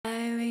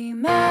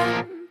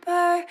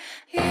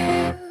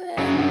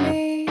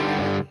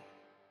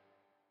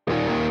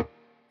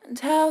and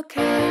how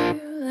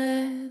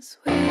careless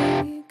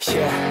we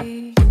could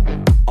be.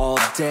 All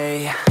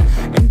day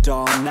and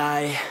all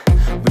night,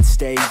 we'd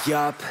stay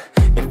up,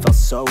 it felt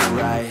so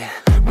right.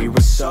 We were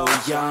so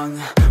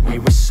young, we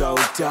were so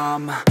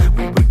dumb.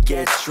 We would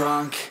get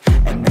drunk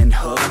and then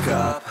hook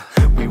up.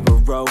 We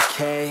were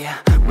okay,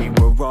 we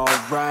were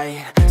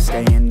alright,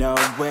 staying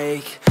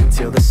awake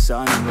till the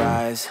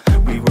sunrise.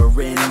 We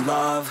were in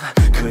love,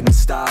 couldn't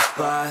stop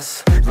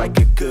us, like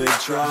a good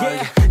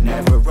drug,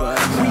 never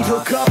enough. We'd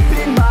hook up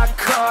in my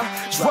car,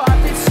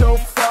 driving so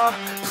far,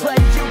 play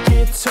you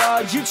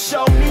guitar, you'd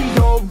show me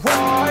your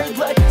art,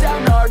 let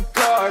down our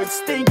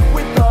guards, think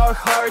with our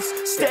hearts,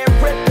 stare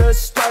at the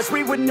stars.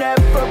 We were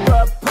never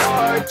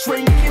apart,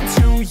 drinking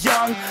too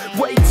young,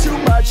 way too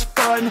much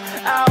fun,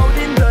 out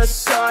in the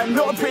sun,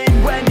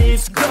 hoping when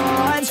it's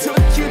gone.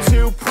 Took you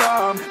to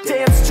prom,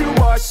 dance to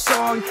our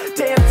song,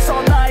 dance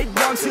all night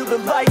long till the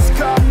lights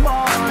come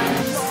on.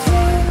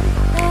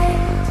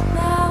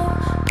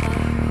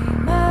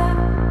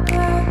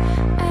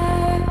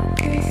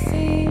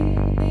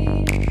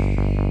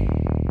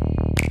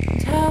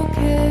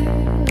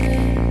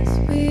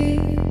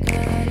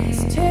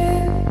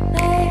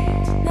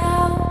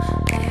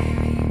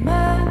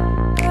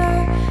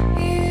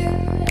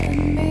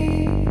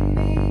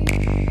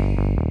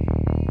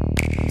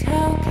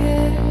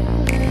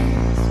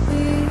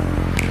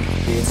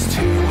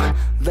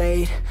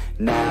 Late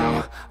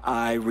now,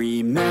 I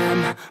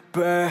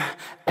remember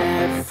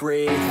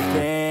everything,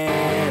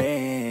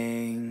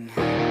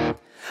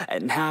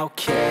 and how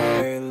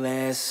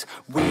careless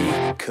we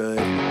could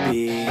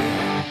be,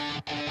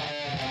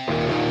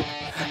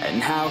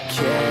 and how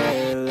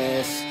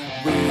careless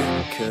we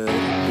could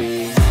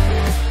be,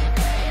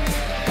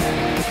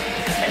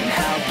 and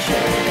how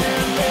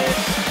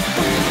careless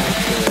we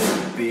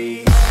could be.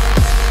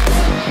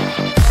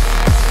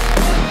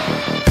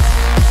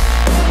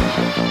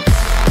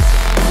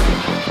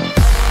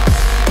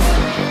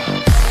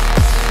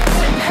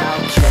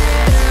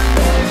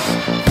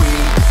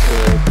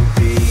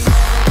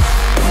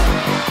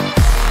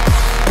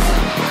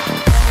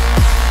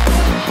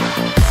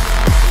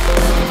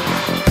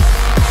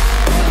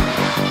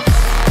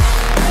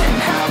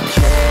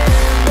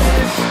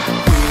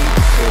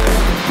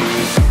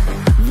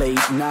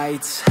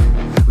 Nights,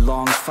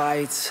 long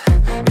fights,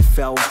 it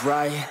felt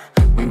right,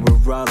 we were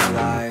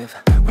alive.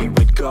 We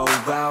would go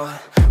out,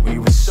 we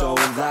were so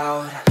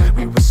loud,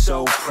 we were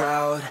so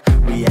proud,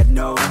 we had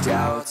no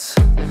doubts.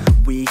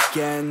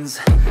 Weekends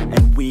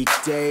and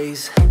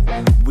weekdays,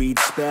 we'd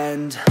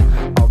spend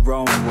our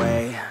own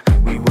way.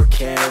 We were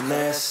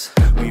careless,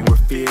 we were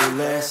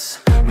fearless,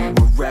 we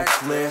were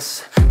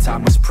reckless,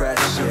 time was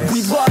precious.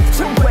 We loved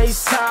to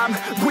waste time,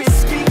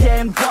 whiskey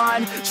and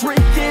wine,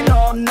 drinking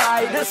all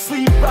night,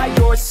 asleep by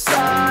your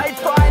side.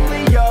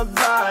 Finally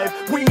alive,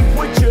 we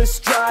would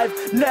just drive,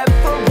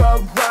 never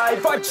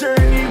arrive. Our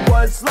journey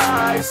was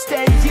live,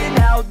 staying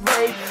out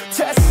late,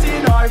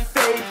 testing our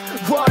fate,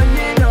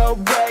 running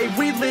away.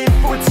 We live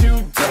for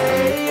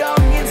today,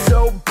 young and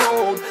so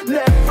bold,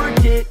 never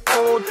get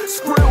old.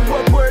 Screw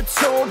what we're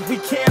told, we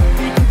can't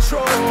be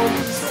controlled.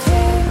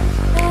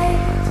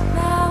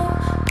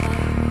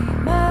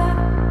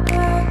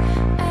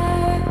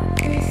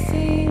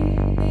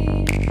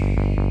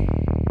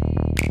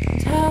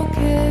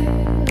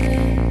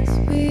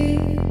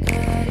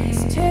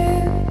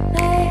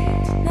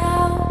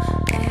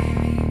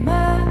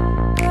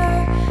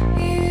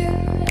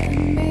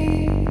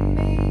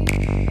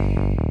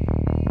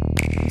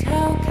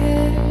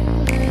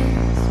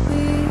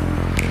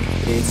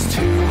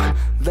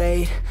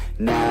 Late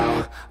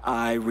now,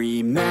 I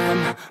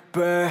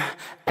remember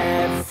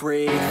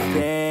everything,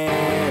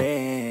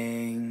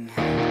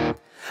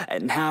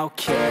 and how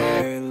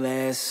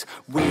careless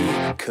we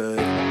could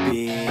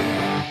be,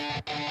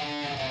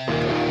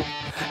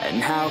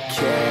 and how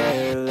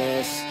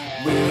careless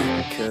we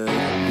could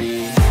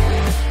be,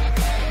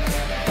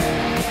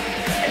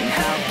 and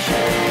how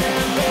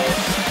careless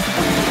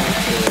we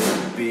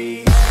could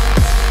be.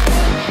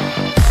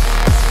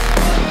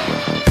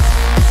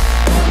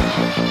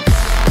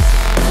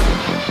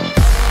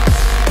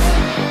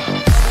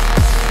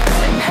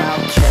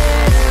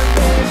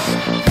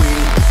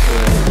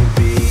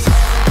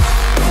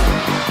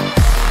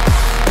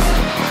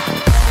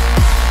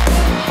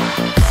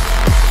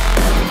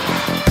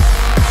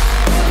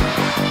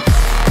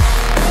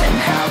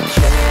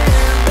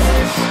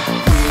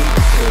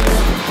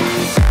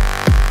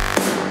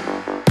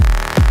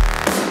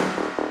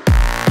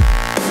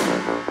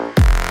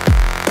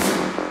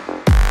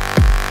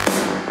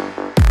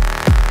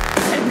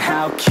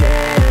 How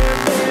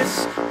careless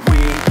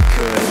we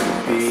could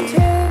be. It's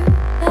too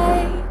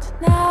late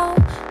now,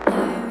 I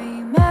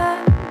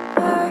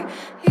remember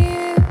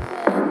you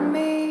and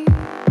me,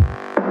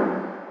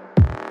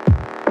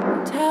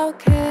 and how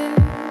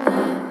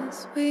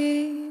careless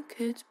we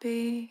could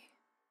be.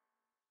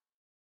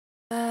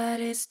 But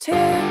it's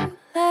too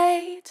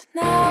late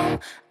now,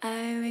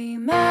 I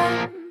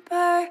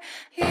remember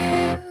you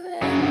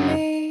and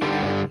me,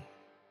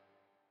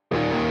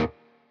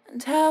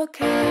 and how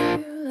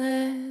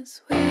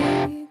careless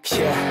we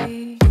Yeah.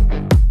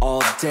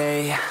 All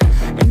day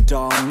and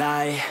all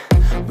night,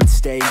 we'd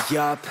stay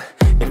up,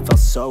 it felt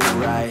so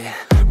right.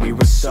 We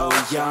were so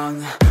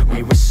young,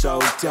 we were so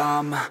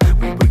dumb.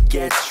 We would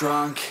get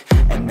drunk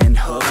and then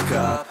hook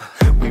up.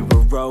 We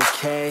were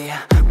okay,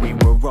 we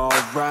were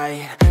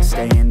alright,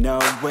 staying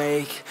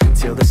awake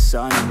till the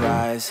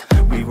sunrise.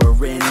 We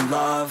were in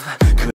love.